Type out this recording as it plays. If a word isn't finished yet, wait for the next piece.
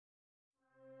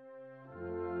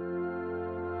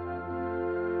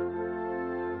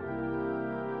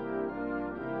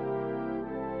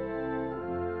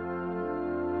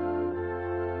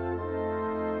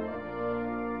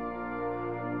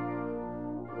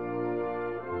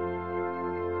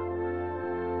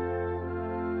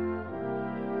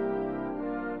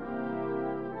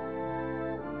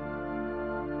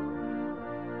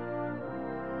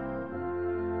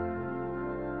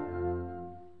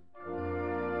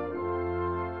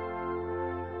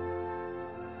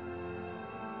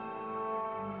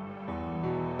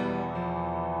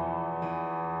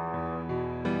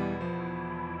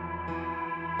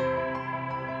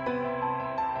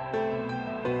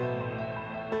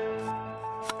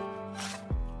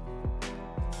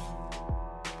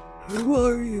Who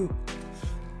are you?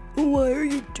 Why are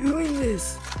you doing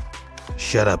this?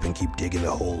 Shut up and keep digging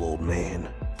the hole, old man.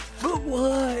 But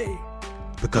why?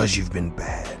 Because you've been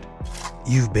bad.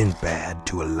 You've been bad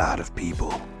to a lot of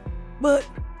people. But...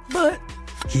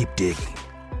 Keep digging.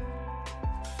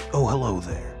 Oh, hello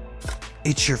there.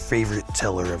 It's your favorite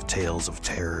teller of tales of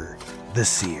terror, the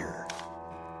Seer.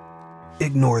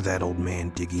 Ignore that old man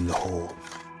digging the hole.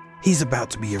 He's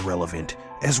about to be irrelevant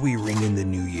as we ring in the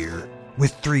new year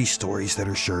with 3 stories that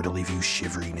are sure to leave you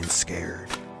shivering and scared.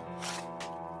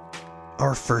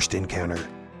 Our first encounter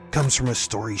comes from a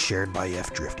story shared by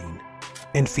F Drifting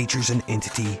and features an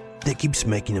entity that keeps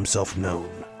making himself known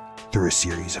through a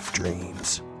series of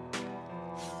dreams.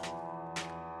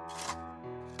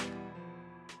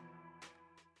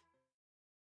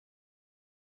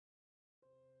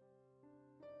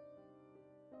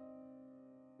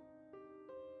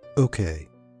 Okay,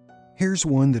 here's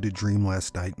one that a dream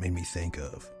last night made me think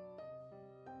of.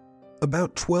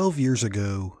 About 12 years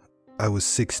ago, I was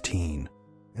 16,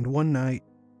 and one night,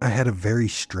 I had a very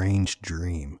strange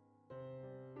dream.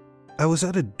 I was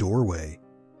at a doorway,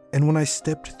 and when I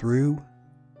stepped through,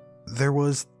 there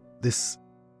was this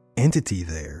entity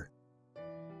there.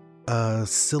 A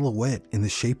silhouette in the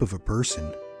shape of a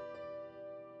person.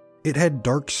 It had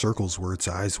dark circles where its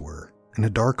eyes were, and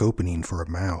a dark opening for a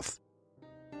mouth.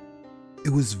 It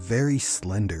was very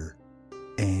slender,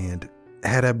 and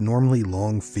had abnormally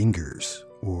long fingers,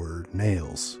 or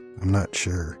nails, I'm not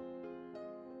sure.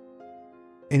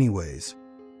 Anyways,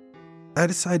 I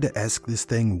decide to ask this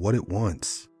thing what it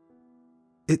wants.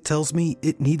 It tells me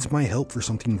it needs my help for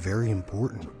something very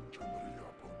important.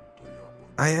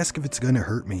 I ask if it's going to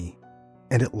hurt me,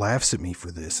 and it laughs at me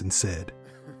for this and said,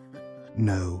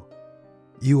 "No,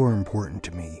 you are important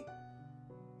to me.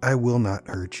 I will not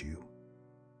hurt you."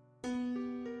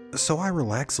 So I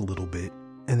relax a little bit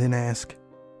and then ask,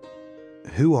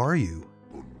 "Who are you?"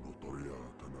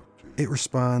 It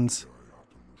responds,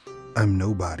 "I'm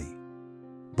nobody,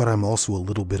 but I'm also a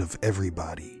little bit of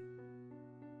everybody."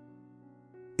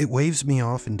 It waves me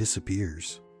off and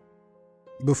disappears.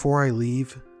 Before I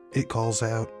leave, it calls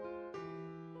out,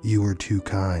 "You are too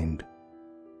kind."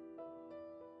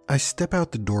 I step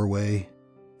out the doorway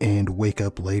and wake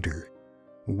up later.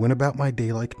 Went about my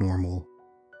day like normal.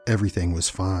 Everything was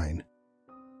fine.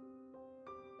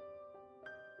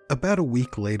 About a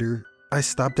week later, I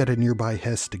stopped at a nearby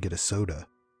Hess to get a soda.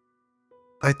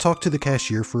 I talked to the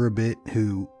cashier for a bit,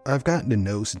 who I've gotten to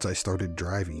know since I started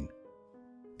driving,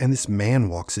 and this man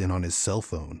walks in on his cell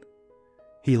phone.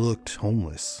 He looked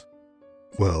homeless.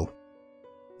 Well,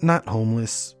 not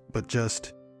homeless, but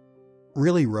just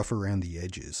really rough around the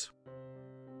edges.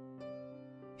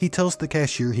 He tells the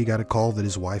cashier he got a call that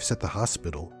his wife's at the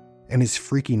hospital and is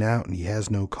freaking out and he has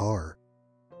no car.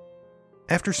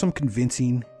 After some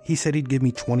convincing, he said he'd give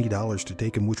me $20 to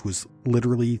take him, which was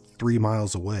literally 3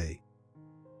 miles away.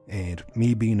 And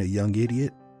me being a young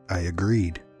idiot, I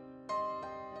agreed.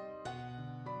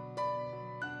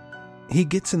 He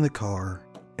gets in the car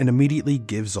and immediately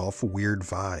gives off weird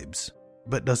vibes,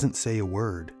 but doesn't say a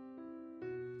word.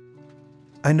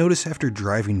 I notice after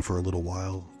driving for a little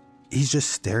while, he's just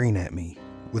staring at me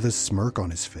with a smirk on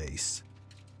his face.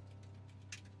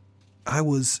 I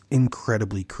was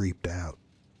incredibly creeped out.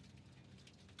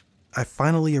 I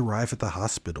finally arrive at the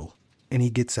hospital, and he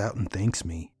gets out and thanks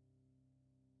me.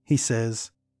 He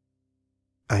says,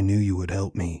 "I knew you would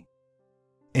help me,"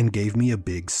 and gave me a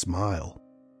big smile.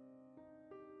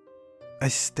 I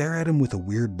stare at him with a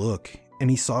weird look, and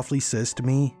he softly says to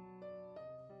me,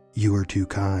 "You are too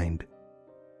kind."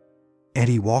 And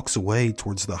he walks away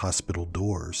towards the hospital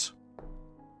doors.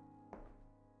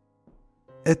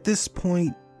 At this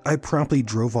point, I promptly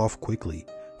drove off quickly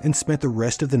and spent the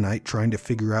rest of the night trying to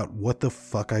figure out what the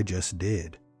fuck I just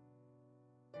did.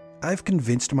 I've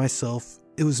convinced myself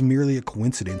it was merely a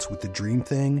coincidence with the dream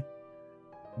thing,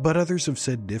 but others have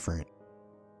said different.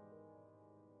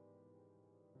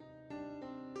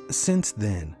 Since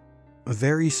then,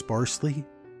 very sparsely,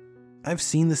 I've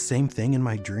seen the same thing in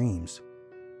my dreams.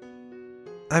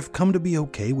 I've come to be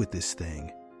okay with this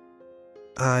thing.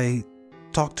 I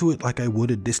talk to it like I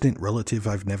would a distant relative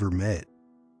I've never met.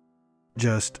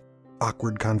 Just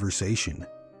awkward conversation.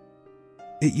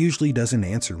 It usually doesn't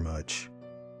answer much.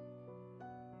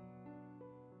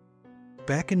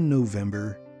 Back in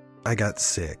November, I got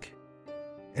sick.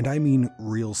 And I mean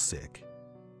real sick.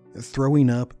 Throwing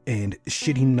up and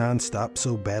shitting nonstop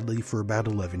so badly for about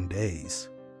 11 days.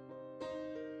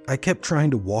 I kept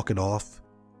trying to walk it off,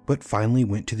 but finally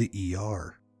went to the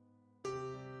ER.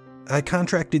 I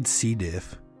contracted C.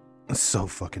 diff, so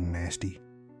fucking nasty,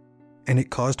 and it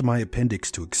caused my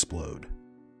appendix to explode.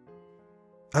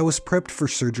 I was prepped for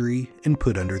surgery and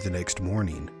put under the next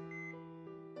morning.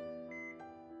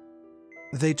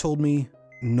 They told me,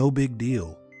 no big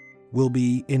deal. We'll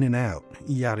be in and out,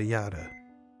 yada yada.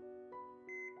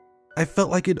 I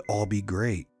felt like it'd all be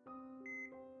great.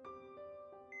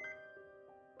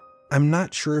 I'm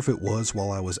not sure if it was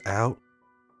while I was out.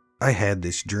 I had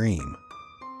this dream,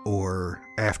 or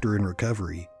after in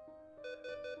recovery.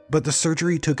 But the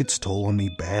surgery took its toll on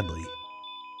me badly.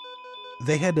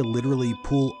 They had to literally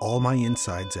pull all my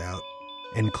insides out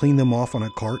and clean them off on a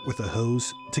cart with a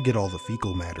hose to get all the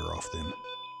fecal matter off them.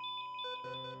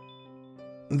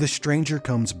 The stranger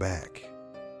comes back.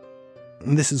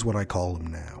 This is what I call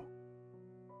him now.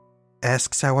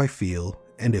 Asks how I feel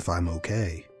and if I'm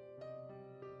okay.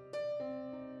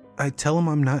 I tell him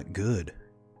I'm not good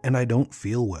and I don't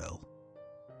feel well.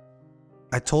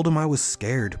 I told him I was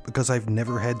scared because I've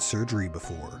never had surgery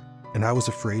before and I was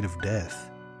afraid of death.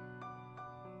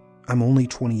 I'm only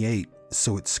 28,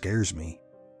 so it scares me.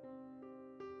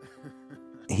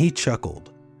 He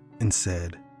chuckled and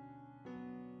said,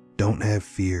 "Don't have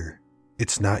fear.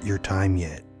 It's not your time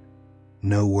yet.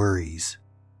 No worries."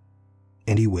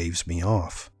 And he waves me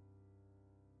off.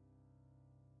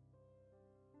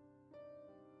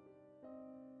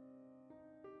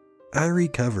 I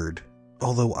recovered,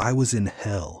 although I was in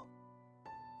hell.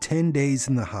 10 days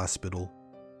in the hospital,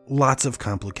 lots of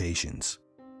complications.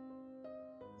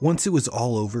 Once it was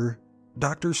all over,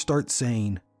 doctors start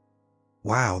saying,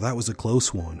 "Wow, that was a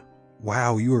close one.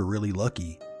 Wow, you were really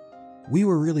lucky. We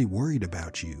were really worried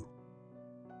about you."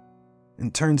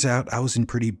 And turns out I was in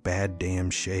pretty bad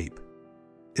damn shape.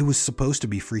 It was supposed to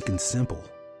be freaking simple.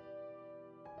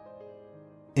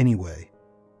 Anyway,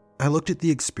 I looked at the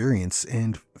experience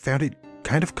and found it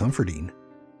kind of comforting.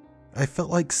 I felt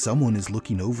like someone is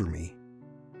looking over me.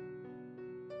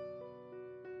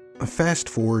 Fast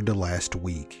forward to last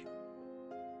week.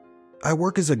 I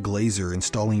work as a glazer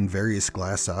installing various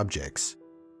glass objects.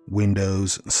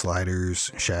 Windows,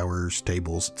 sliders, showers,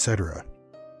 tables, etc.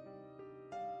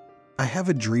 I have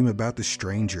a dream about the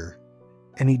stranger,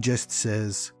 and he just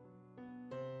says,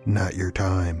 "Not your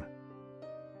time."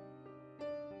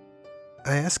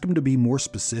 I ask him to be more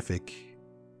specific,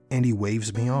 and he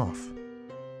waves me off.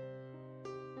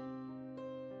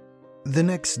 The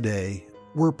next day,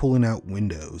 we're pulling out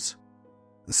windows.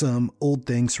 Some old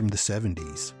things from the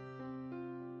 70s.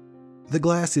 The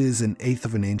glass is 1/8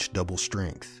 of an inch double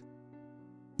strength.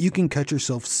 You can cut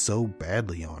yourself so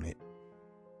badly on it.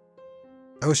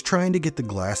 I was trying to get the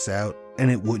glass out and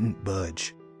it wouldn't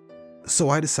budge, so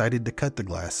I decided to cut the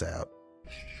glass out.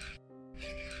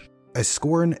 I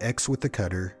score an X with the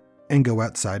cutter and go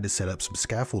outside to set up some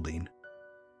scaffolding.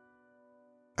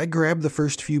 I grab the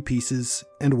first few pieces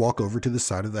and walk over to the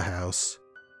side of the house,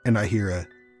 and I hear a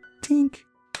tink.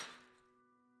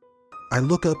 I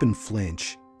look up and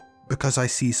flinch because I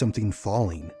see something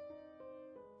falling.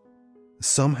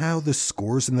 Somehow the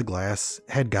scores in the glass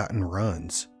had gotten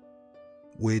runs,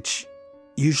 which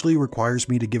usually requires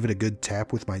me to give it a good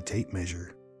tap with my tape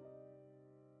measure.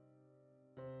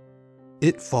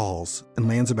 It falls and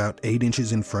lands about 8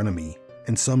 inches in front of me,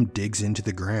 and some digs into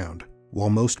the ground,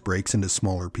 while most breaks into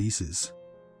smaller pieces.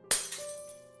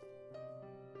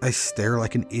 I stare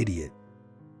like an idiot,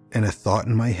 and a thought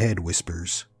in my head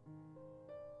whispers,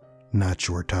 "Not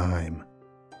your time."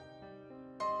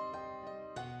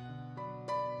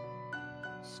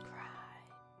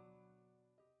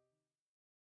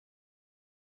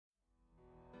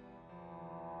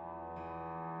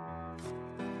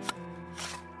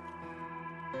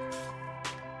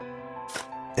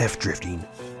 F Drifting,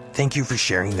 thank you for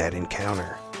sharing that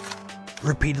encounter.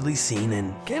 Repeatedly seen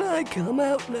in... Can I come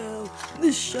out now?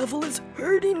 This shovel is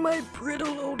hurting my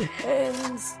brittle old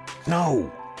hands.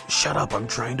 No, shut up, I'm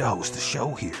trying to host a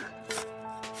show here.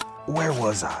 Where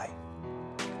was I?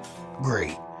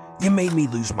 Great, you made me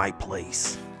lose my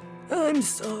place. I'm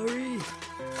sorry.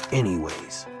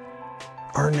 Anyways,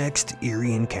 our next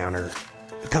eerie encounter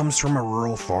comes from a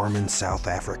rural farm in South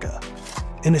Africa,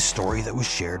 in a story that was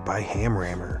shared by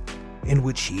Hamrammer, in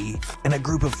which he and a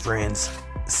group of friends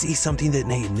see something that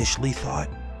they initially thought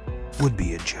would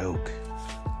be a joke.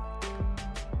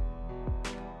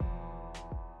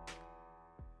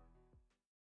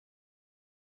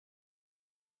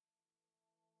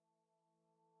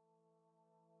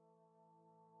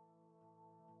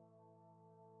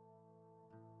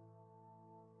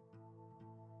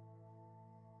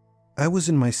 I was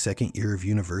in my second year of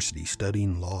university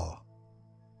studying law.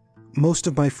 Most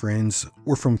of my friends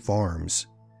were from farms,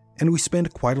 and we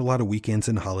spent quite a lot of weekends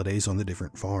and holidays on the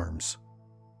different farms.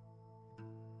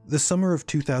 The summer of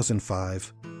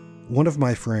 2005, one of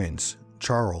my friends,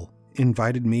 Charles,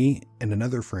 invited me and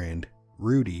another friend,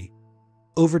 Rudy,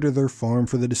 over to their farm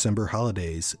for the December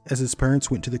holidays as his parents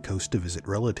went to the coast to visit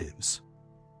relatives.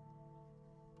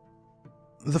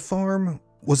 The farm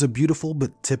was a beautiful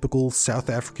but typical South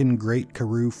African Great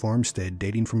Karoo farmstead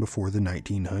dating from before the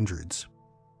 1900s.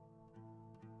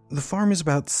 The farm is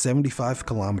about 75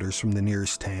 kilometers from the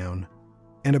nearest town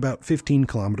and about 15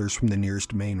 kilometers from the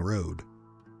nearest main road,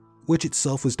 which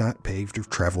itself was not paved or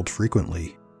traveled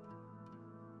frequently.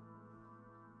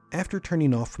 After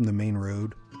turning off from the main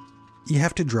road, you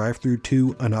have to drive through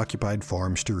 2 unoccupied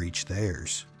farms to reach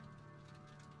theirs.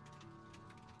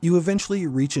 You eventually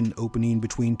reach an opening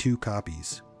between 2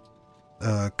 koppies.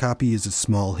 A koppie is a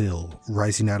small hill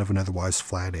rising out of an otherwise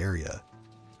flat area.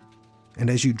 And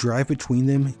as you drive between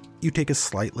them, you take a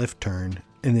slight left turn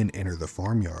and then enter the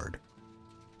farmyard.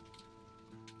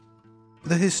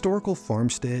 The historical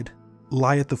farmstead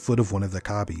lie at the foot of one of the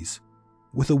koppies,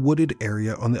 with a wooded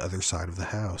area on the other side of the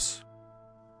house.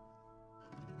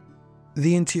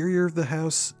 The interior of the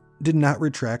house did not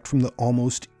retract from the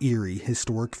almost eerie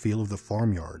historic feel of the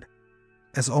farmyard,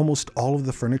 as almost all of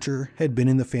the furniture had been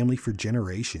in the family for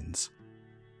generations,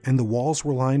 and the walls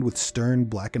were lined with stern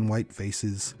black and white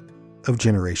faces of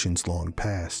generations long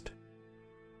past.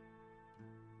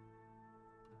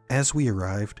 As we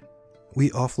arrived, we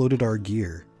offloaded our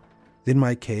gear, then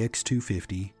my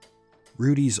KX250,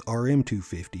 Rudy's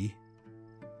RM250.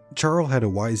 Charles had a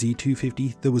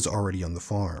YZ250 that was already on the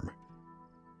farm.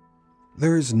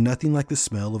 There is nothing like the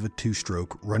smell of a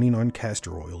 2-stroke running on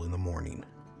castor oil in the morning.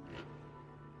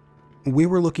 We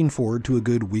were looking forward to a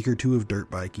good week or 2 of dirt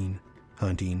biking,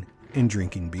 hunting, and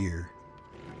drinking beer.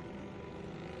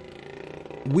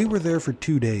 We were there for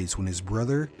 2 days when his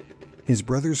brother, his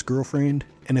brother's girlfriend,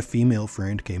 and a female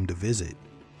friend came to visit.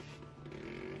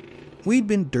 We'd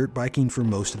been dirt biking for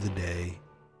most of the day,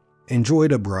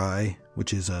 enjoyed a braai,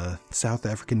 which is a South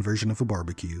African version of a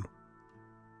barbecue,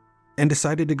 and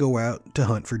decided to go out to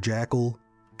hunt for jackal,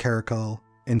 caracal,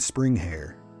 and spring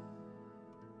hare.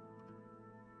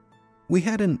 We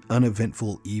had an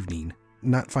uneventful evening,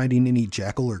 not finding any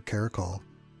jackal or caracal,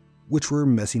 which were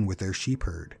messing with their sheep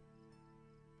herd.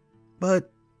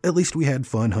 But at least we had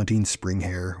fun hunting spring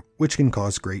hare, which can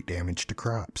cause great damage to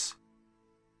crops.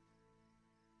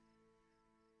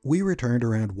 We returned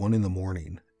around 1 in the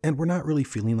morning, and were not really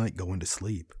feeling like going to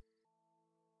sleep.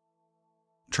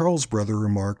 Charles' brother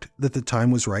remarked that the time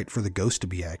was right for the ghost to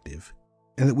be active,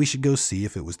 and that we should go see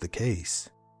if it was the case.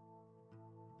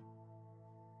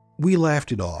 We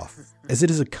laughed it off, as it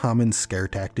is a common scare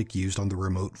tactic used on the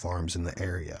remote farms in the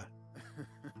area.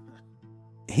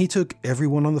 He took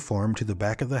everyone on the farm to the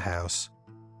back of the house,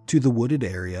 to the wooded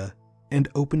area, and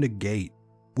opened a gate,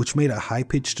 which made a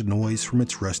high-pitched noise from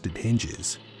its rusted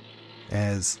hinges,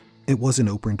 as it wasn't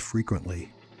opened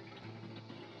frequently.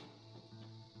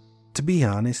 To be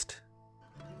honest,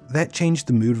 that changed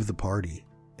the mood of the party,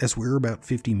 as we were about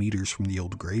 50 meters from the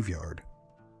old graveyard.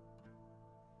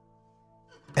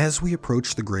 As we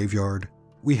approached the graveyard,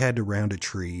 we had to round a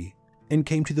tree and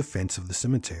came to the fence of the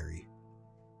cemetery.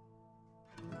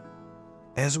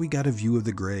 As we got a view of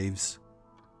the graves,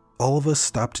 all of us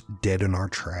stopped dead in our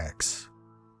tracks.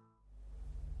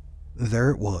 There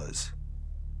it was,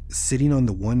 sitting on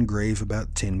the one grave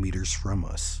about 10 meters from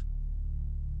us.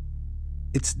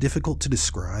 It's difficult to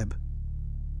describe,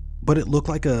 but it looked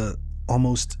like a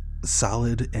almost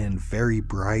solid and very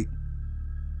bright,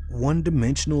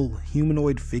 one-dimensional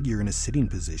humanoid figure in a sitting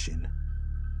position.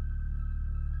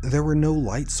 There were no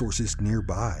light sources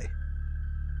nearby.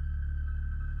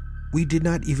 We did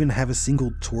not even have a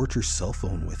single torch or cell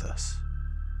phone with us.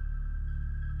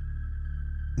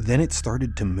 Then it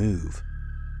started to move.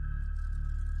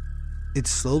 It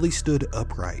slowly stood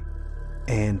upright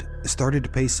and started to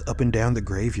pace up and down the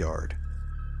graveyard.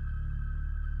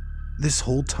 This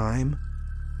whole time,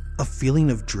 a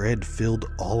feeling of dread filled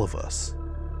all of us.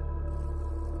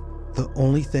 The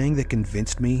only thing that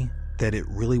convinced me that it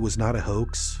really was not a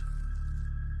hoax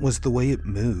was the way it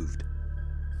moved.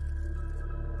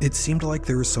 It seemed like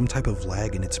there was some type of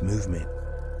lag in its movement,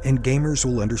 and gamers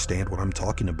will understand what I'm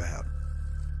talking about.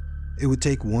 It would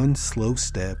take one slow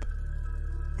step,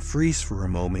 freeze for a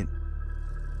moment,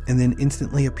 and then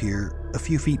instantly appear a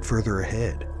few feet further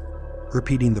ahead,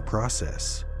 repeating the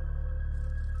process.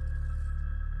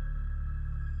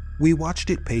 We watched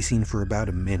it pacing for about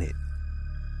a minute.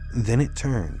 Then it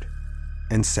turned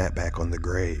and sat back on the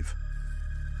grave.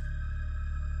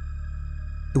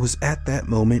 It was at that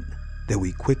moment that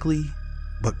we quickly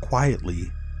but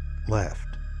quietly left.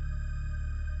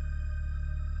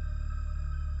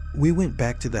 We went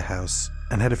back to the house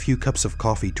and had a few cups of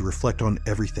coffee to reflect on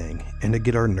everything and to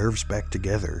get our nerves back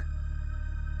together.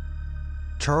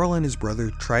 Charles and his brother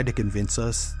tried to convince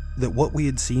us that what we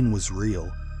had seen was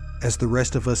real, as the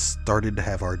rest of us started to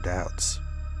have our doubts.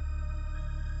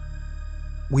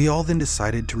 We all then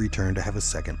decided to return to have a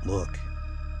second look.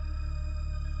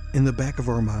 In the back of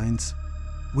our minds,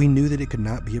 we knew that it could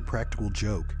not be a practical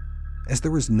joke, as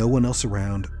there was no one else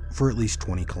around for at least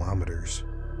 20 kilometers.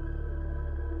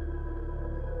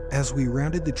 As we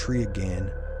rounded the tree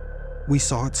again, we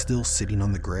saw it still sitting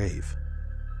on the grave.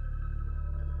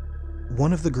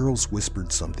 One of the girls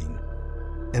whispered something,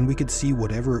 and we could see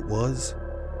whatever it was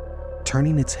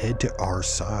turning its head to our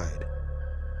side.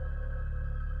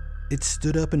 It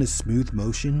stood up in a smooth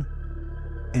motion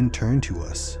and turned to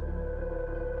us.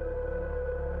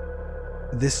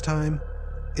 This time,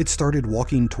 it started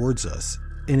walking towards us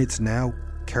in its now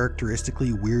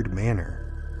characteristically weird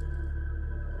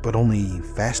manner, but only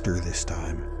faster this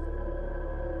time.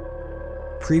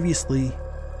 Previously,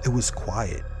 it was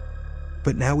quiet,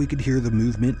 but now we could hear the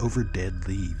movement over dead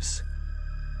leaves.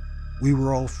 We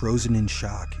were all frozen in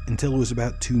shock until it was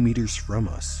about 2 meters from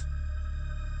us.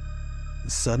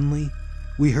 Suddenly,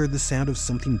 we heard the sound of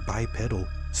something bipedal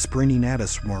sprinting at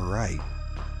us from our right,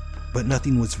 but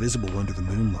nothing was visible under the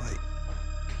moonlight.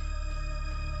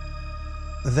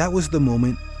 That was the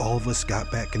moment all of us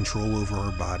got back control over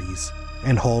our bodies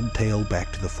and hauled tail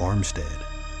back to the farmstead.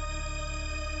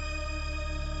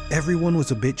 Everyone was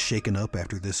a bit shaken up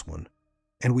after this one,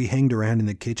 and we hanged around in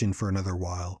the kitchen for another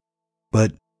while,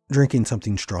 but drinking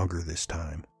something stronger this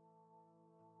time.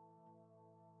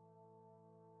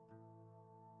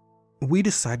 We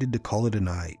decided to call it a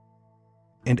night,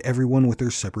 and everyone with their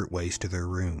separate ways to their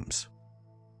rooms.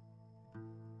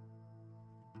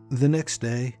 The next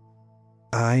day,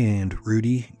 I and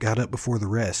Rudy got up before the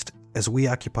rest as we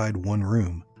occupied one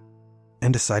room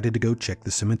and decided to go check the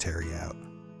cemetery out.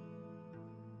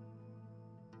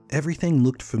 Everything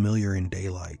looked familiar in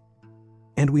daylight,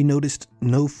 and we noticed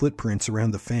no footprints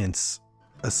around the fence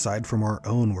aside from our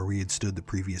own where we had stood the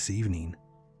previous evening.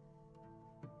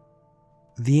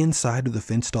 The inside of the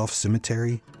fenced-off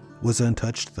cemetery was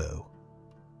untouched, though.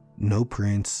 No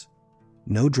prints,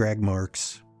 no drag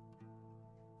marks,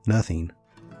 nothing.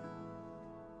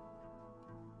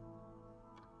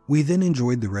 We then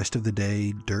enjoyed the rest of the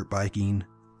day dirt biking,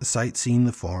 sightseeing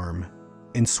the farm,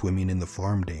 and swimming in the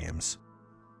farm dams.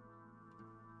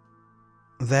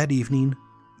 That evening,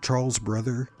 Charles'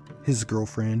 brother, his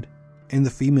girlfriend, and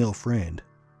the female friend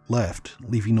left,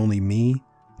 leaving only me,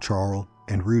 Charles,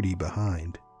 and Rudy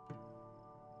behind.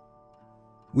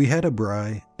 We had a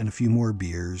braai and a few more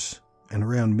beers, and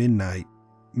around midnight,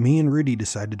 me and Rudy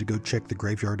decided to go check the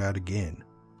graveyard out again,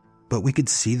 but we could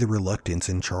see the reluctance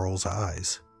in Charles'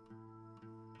 eyes.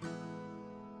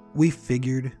 We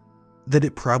figured that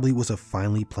it probably was a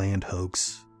finely planned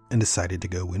hoax and decided to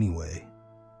go anyway.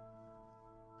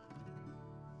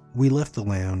 We left the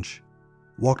lounge,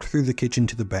 walked through the kitchen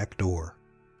to the back door,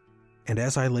 and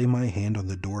as I lay my hand on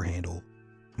the door handle,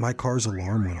 my car's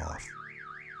alarm went off.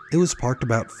 It was parked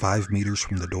about 5 meters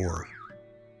from the door.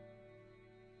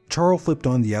 Charles flipped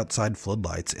on the outside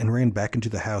floodlights and ran back into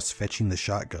the house fetching the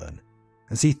shotgun,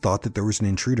 as he thought that there was an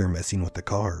intruder messing with the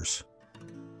cars.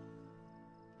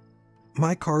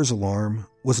 My car's alarm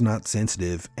was not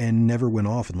sensitive and never went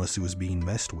off unless it was being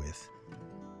messed with.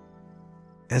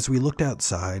 As we looked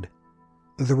outside,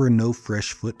 there were no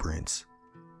fresh footprints.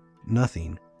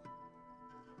 Nothing.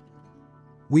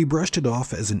 We brushed it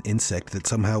off as an insect that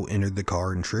somehow entered the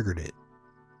car and triggered it.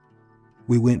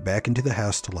 We went back into the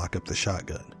house to lock up the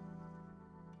shotgun.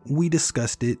 We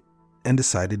discussed it and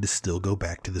decided to still go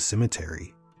back to the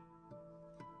cemetery.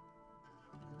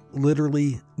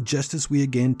 Literally, just as we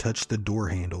again touched the door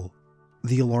handle,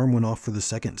 the alarm went off for the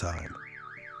second time.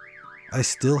 I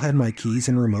still had my keys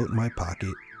and remote in my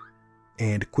pocket,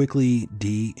 and quickly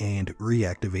and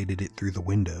reactivated it through the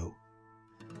window.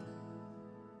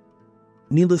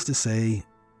 Needless to say,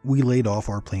 we laid off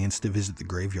our plans to visit the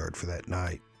graveyard for that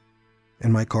night,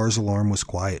 and my car's alarm was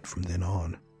quiet from then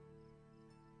on.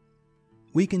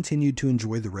 We continued to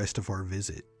enjoy the rest of our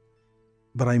visit,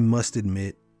 but I must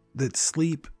admit that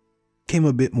sleep came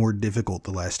a bit more difficult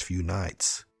the last few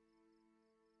nights.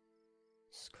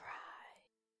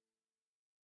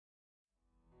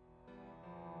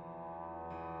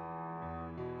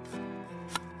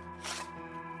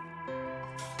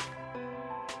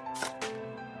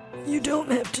 You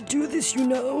don't have to do this, you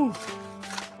know.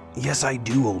 Yes, I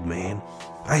do, old man.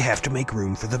 I have to make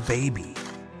room for the baby.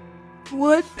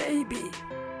 What baby?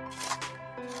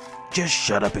 Just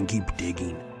shut up and keep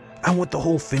digging. I want the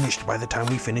hole finished by the time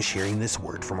we finish hearing this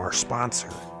word from our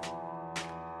sponsor.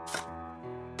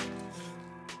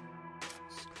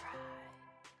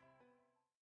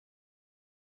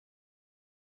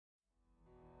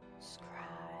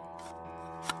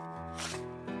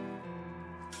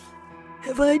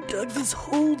 Have I dug this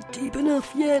hole deep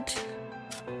enough yet?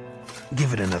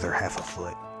 Give it another half a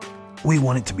foot. We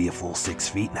want it to be a full 6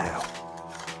 feet now.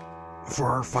 For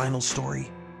our final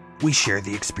story, we share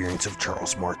the experience of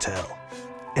Charles Martel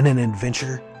and an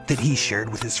adventure that he shared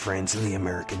with his friends in the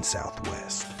American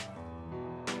Southwest.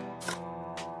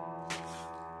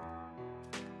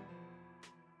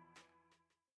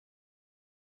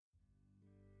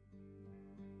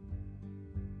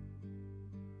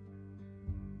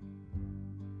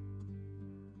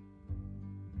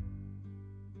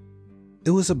 It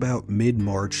was about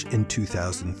mid-March in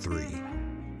 2003,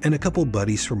 and a couple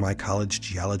buddies from my college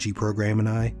geology program and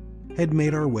I had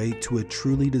made our way to a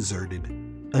truly deserted,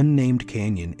 unnamed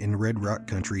canyon in Red Rock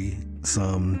Country,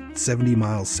 some 70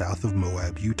 miles south of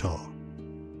Moab, Utah.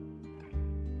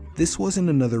 This wasn't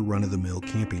another run-of-the-mill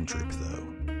camping trip, though.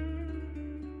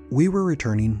 We were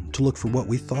returning to look for what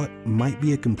we thought might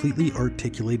be a completely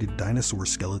articulated dinosaur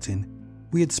skeleton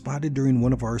we had spotted during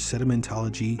one of our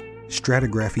sedimentology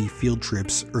stratigraphy field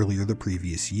trips earlier the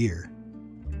previous year.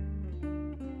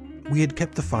 We had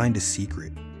kept the find a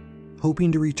secret, hoping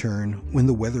to return when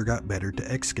the weather got better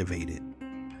to excavate it.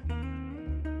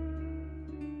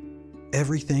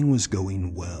 Everything was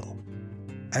going well.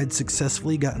 I'd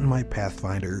successfully gotten my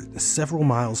Pathfinder several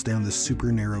miles down the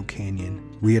super narrow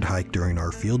canyon we had hiked during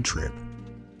our field trip.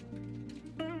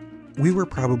 We were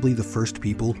probably the first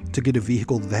people to get a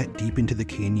vehicle that deep into the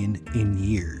canyon in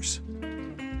years.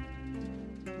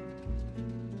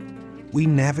 We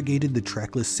navigated the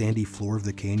trackless sandy floor of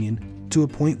the canyon to a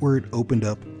point where it opened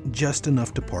up just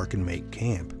enough to park and make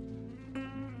camp.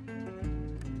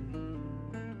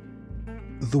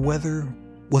 The weather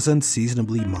was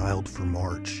unseasonably mild for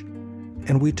March,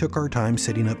 and we took our time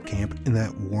setting up camp in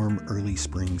that warm early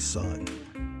spring sun.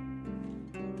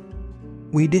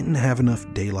 We didn't have enough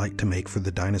daylight to make for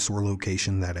the dinosaur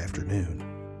location that afternoon,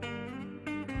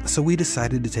 so we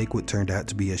decided to take what turned out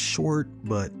to be a short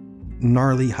but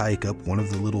gnarly hike up one of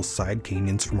the little side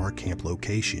canyons from our camp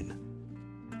location.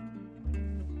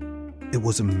 It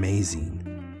was amazing.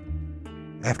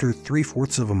 After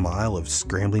 3/4 of a mile of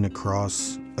scrambling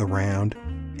across, around,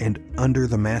 and under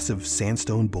the massive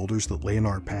sandstone boulders that lay in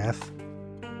our path,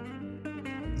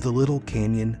 the little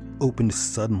canyon opened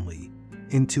suddenly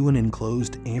into an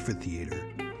enclosed amphitheater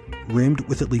rimmed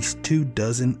with at least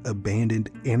 24 abandoned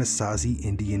Anasazi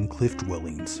Indian cliff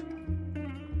dwellings.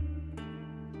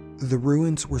 The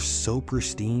ruins were so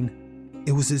pristine,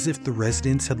 it was as if the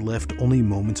residents had left only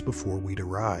moments before we'd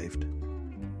arrived.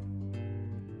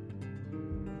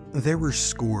 There were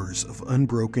scores of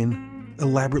unbroken,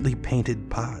 elaborately painted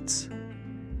pots,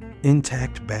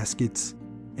 intact baskets,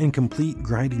 and complete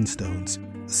grinding stones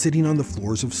sitting on the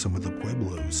floors of some of the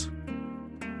pueblos.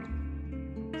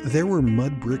 There were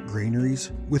mud brick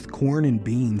granaries with corn and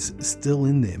beans still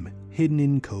in them, hidden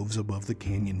in coves above the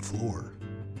canyon floor.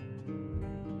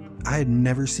 I had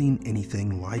never seen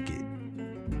anything like it.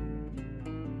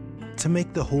 To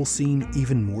make the whole scene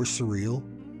even more surreal,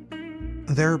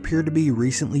 there appeared to be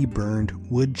recently burned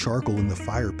wood charcoal in the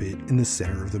fire pit in the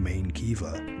center of the main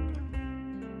kiva.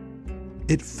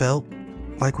 It felt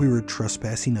like we were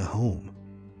trespassing a home,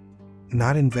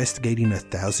 not investigating a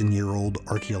 1,000-year-old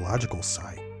archaeological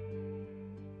site.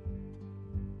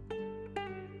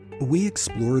 We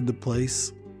explored the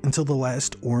place until the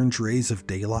last orange rays of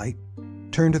daylight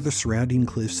turned the surrounding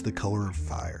cliffs the color of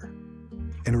fire,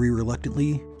 and we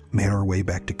reluctantly made our way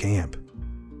back to camp.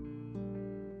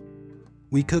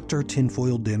 We cooked our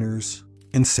tinfoil dinners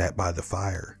and sat by the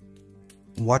fire,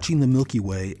 watching the Milky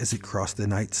Way as it crossed the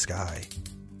night sky,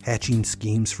 hatching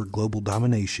schemes for global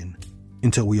domination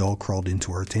until we all crawled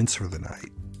into our tents for the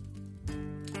night.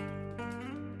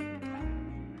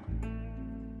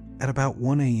 At about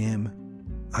 1 a.m.,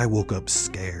 I woke up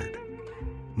scared.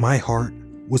 My heart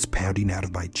was pounding out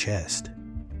of my chest.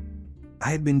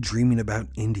 I had been dreaming about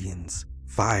Indians,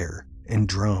 fire, and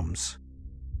drums.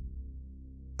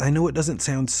 I know it doesn't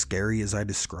sound scary as I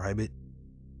describe it,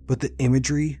 but the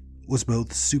imagery was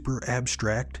both super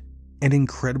abstract and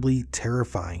incredibly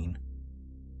terrifying.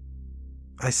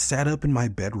 I sat up in my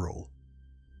bedroll.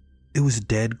 It was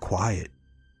dead quiet.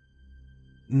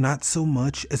 Not so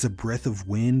much as a breath of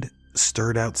wind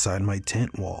stirred outside my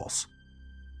tent walls.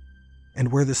 And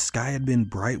where the sky had been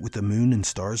bright with the moon and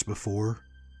stars before,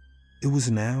 it was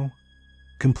now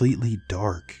completely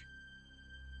dark.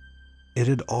 It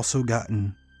had also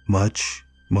gotten much,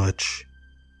 much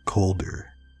colder.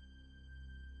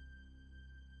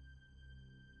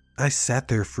 I sat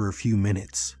there for a few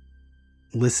minutes,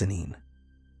 listening,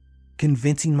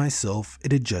 convincing myself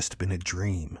it had just been a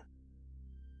dream.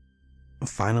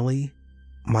 Finally,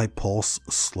 my pulse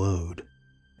slowed,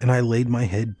 and I laid my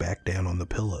head back down on the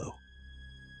pillow.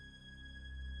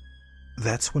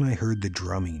 That's when I heard the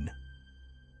drumming.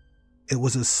 It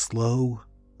was a slow,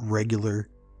 regular,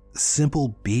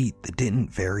 simple beat that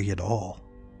didn't vary at all.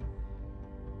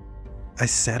 I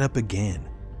sat up again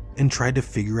and tried to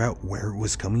figure out where it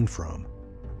was coming from,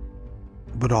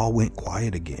 but all went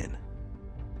quiet again.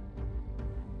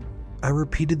 I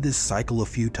repeated this cycle a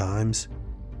few times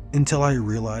until I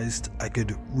realized I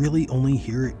could really only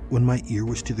hear it when my ear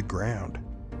was to the ground.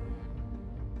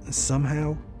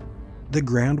 Somehow, the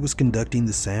ground was conducting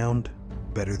the sound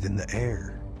better than the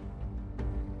air.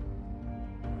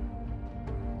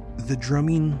 The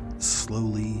drumming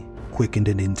slowly quickened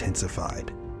and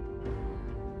intensified.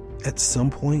 At some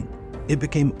point, it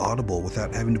became audible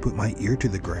without having to put my ear to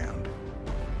the ground.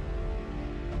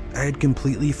 I had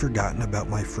completely forgotten about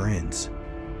my friends,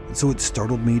 so it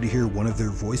startled me to hear one of their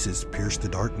voices pierce the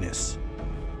darkness.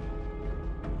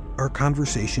 Our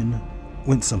conversation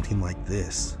went something like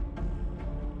this.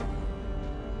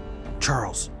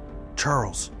 Charles,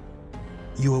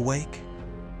 you awake?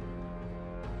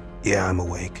 Yeah, I'm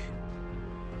awake.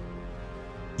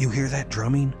 You hear that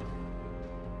drumming?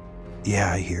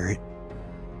 Yeah, I hear it.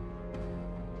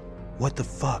 What the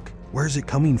fuck? Where's it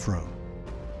coming from?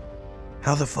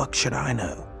 How the fuck should I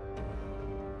know?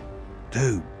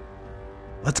 Dude,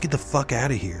 let's get the fuck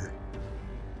out of here.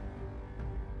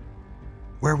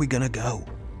 Where are we gonna go?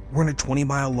 We're in a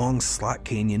 20-mile-long slot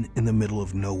canyon in the middle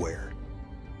of nowhere.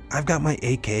 I've got my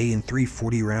AK and 3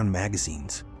 40-round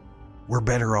magazines. We're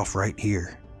better off right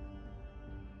here.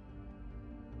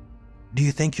 Do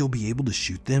you think you'll be able to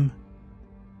shoot them?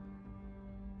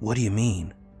 What do you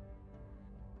mean?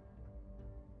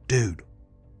 Dude,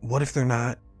 what if they're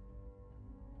not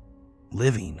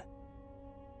living?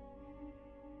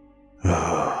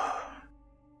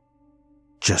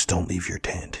 Just don't leave your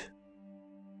tent.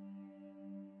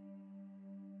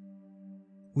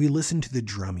 We listened to the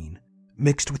drumming,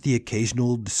 mixed with the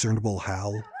occasional discernible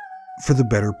howl, for the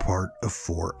better part of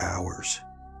 4 hours.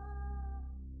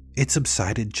 It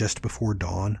subsided just before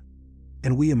dawn,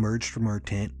 and we emerged from our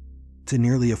tent to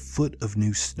nearly a foot of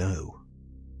new snow.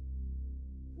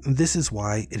 This is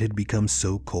why it had become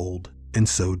so cold and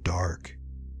so dark,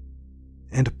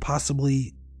 and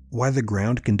possibly why the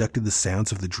ground conducted the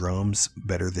sounds of the drums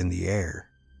better than the air.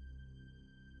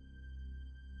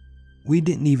 We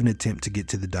didn't even attempt to get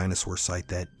to the dinosaur site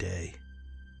that day.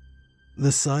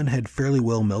 The sun had fairly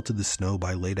well melted the snow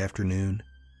by late afternoon,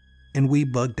 and we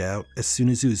bugged out as soon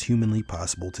as it was humanly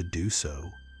possible to do so.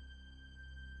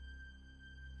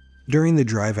 During the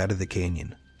drive out of the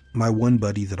canyon, my one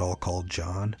buddy that I'll call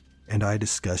John and I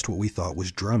discussed what we thought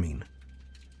was drumming.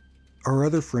 Our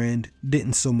other friend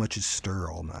didn't so much as stir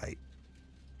all night.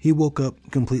 He woke up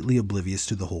completely oblivious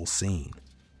to the whole scene.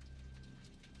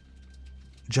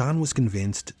 John was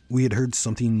convinced we had heard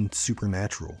something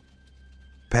supernatural.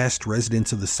 Past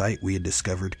residents of the site we had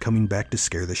discovered coming back to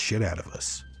scare the shit out of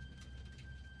us.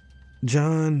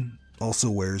 John also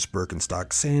wears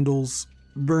Birkenstock sandals,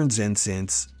 burns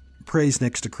incense, prays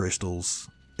next to crystals,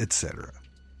 etc.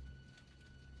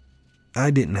 I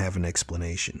didn't have an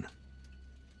explanation.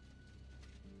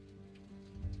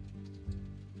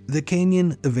 The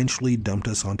canyon eventually dumped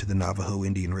us onto the Navajo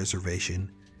Indian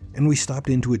Reservation, and we stopped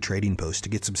into a trading post to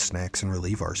get some snacks and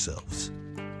relieve ourselves.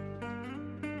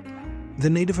 The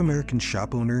Native American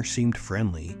shop owner seemed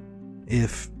friendly,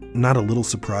 if not a little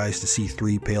surprised to see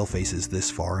 3 palefaces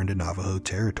this far into Navajo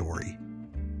territory.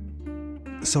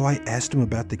 So I asked him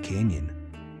about the canyon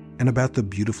and about the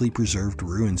beautifully preserved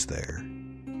ruins there.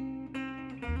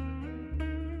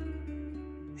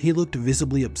 He looked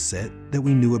visibly upset that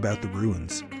we knew about the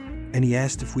ruins, and he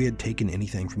asked if we had taken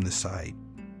anything from the site.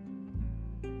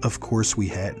 Of course we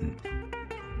hadn't.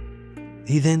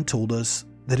 He then told us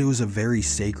that it was a very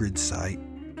sacred site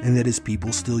and that his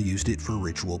people still used it for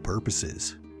ritual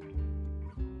purposes.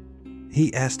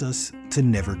 He asked us to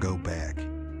never go back,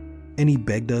 and he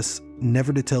begged us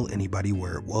never to tell anybody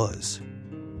where it was.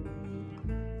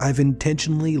 I've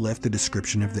intentionally left the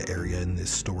description of the area in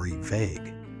this story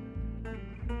vague.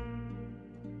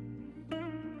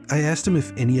 I asked him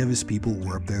if any of his people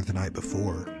were up there the night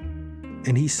before,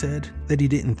 and he said that he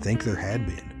didn't think there had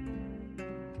been.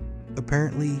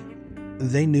 Apparently,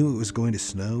 they knew it was going to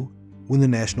snow when the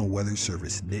National Weather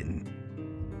Service didn't.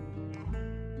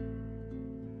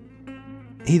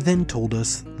 He then told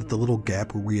us that the little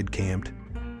gap where we had camped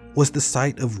was the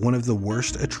site of one of the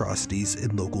worst atrocities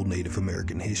in local Native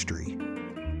American history.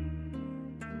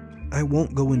 I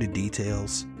won't go into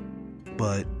details,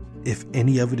 but if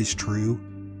any of it is true,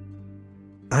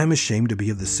 I'm ashamed to be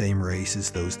of the same race as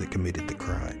those that committed the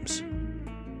crimes.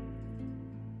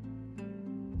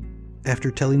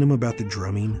 After telling him about the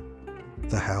drumming,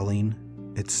 the howling,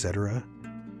 etc.,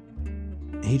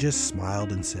 he just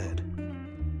smiled and said,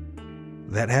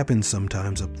 "That happens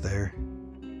sometimes up there."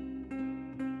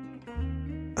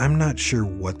 I'm not sure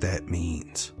what that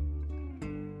means.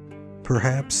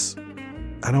 Perhaps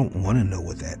I don't want to know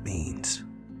what that means.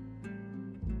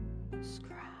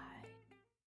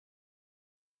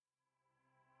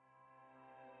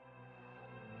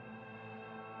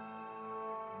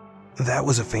 That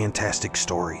was a fantastic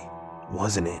story,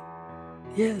 wasn't it?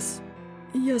 Yes,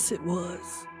 it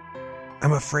was.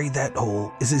 I'm afraid that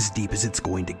hole is as deep as it's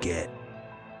going to get.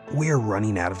 We're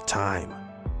running out of time.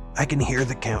 I can hear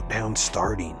the countdown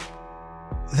starting.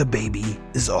 The baby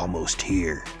is almost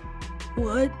here.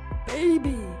 What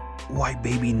baby? Why,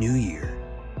 Baby New Year.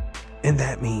 And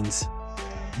that means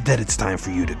that it's time for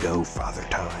you to go, Father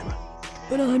Time.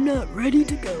 But I'm not ready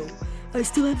to go. I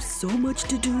still have so much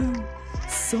to do,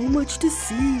 so much to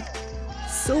see,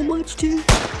 so much to...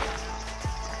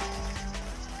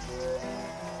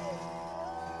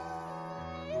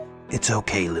 It's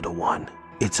okay, little one.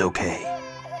 It's okay.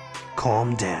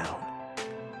 Calm down.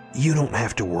 You don't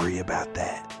have to worry about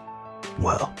that.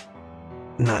 Well,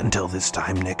 not until this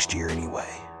time next year anyway.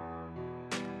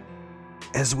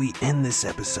 As we end this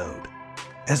episode,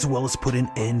 as well as put an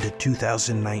end to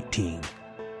 2019,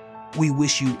 we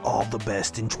wish you all the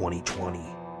best in 2020.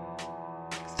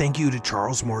 Thank you to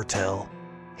Charles Martel,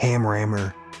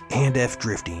 Hamrammer, and F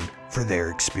Drifting for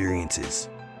their experiences.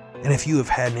 And if you have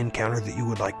had an encounter that you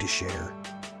would like to share,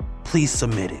 please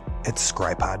submit it at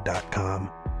scrypod.com,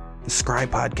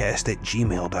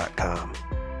 scrypodcast@gmail.com,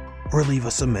 or leave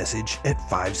us a message at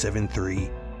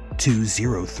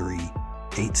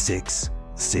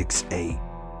 573-203-8668.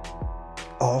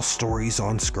 All stories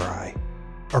on Scry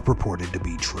are purported to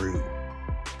be true.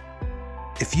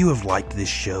 If you have liked this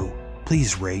show,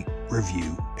 please rate,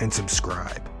 review, and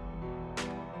subscribe.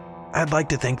 I'd like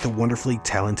to thank the wonderfully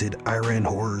talented Iran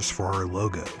Horrors for our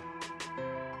logo.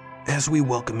 As we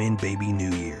welcome in Baby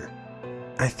New Year,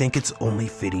 I think it's only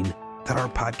fitting that our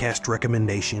podcast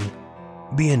recommendation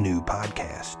be a new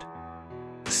podcast.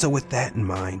 So with that in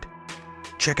mind,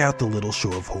 check out The Little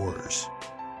Show of Horrors.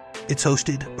 It's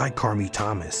hosted by Carmi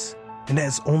Thomas and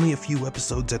has only a few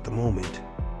episodes at the moment,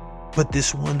 but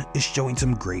this one is showing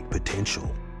some great potential.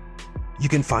 You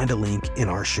can find a link in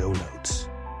our show notes.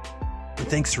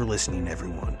 Thanks for listening,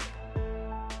 everyone,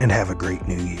 and have a great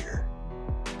new year.